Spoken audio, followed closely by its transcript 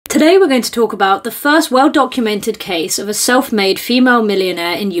Today we're going to talk about the first well-documented case of a self-made female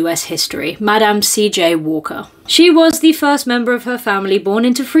millionaire in US history, Madame C.J. Walker. She was the first member of her family born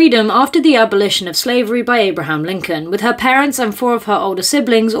into freedom after the abolition of slavery by Abraham Lincoln, with her parents and 4 of her older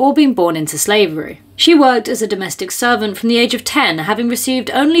siblings all being born into slavery. She worked as a domestic servant from the age of 10, having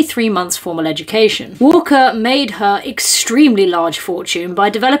received only 3 months' formal education. Walker made her extremely large fortune by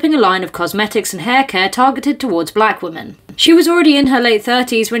developing a line of cosmetics and hair care targeted towards black women. She was already in her late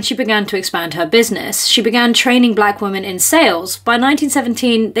 30s when she began to expand her business. She began training black women in sales. By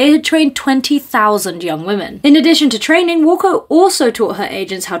 1917, they had trained 20,000 young women. In addition to training, Walker also taught her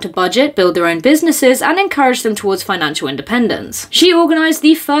agents how to budget, build their own businesses, and encourage them towards financial independence. She organised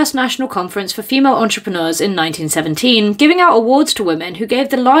the first national conference for female entrepreneurs in 1917, giving out awards to women who gave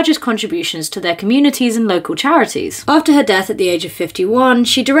the largest contributions to their communities and local charities. After her death at the age of 51,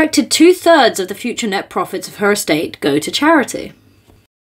 she directed 2/3 of the future net profits of her estate go to charity.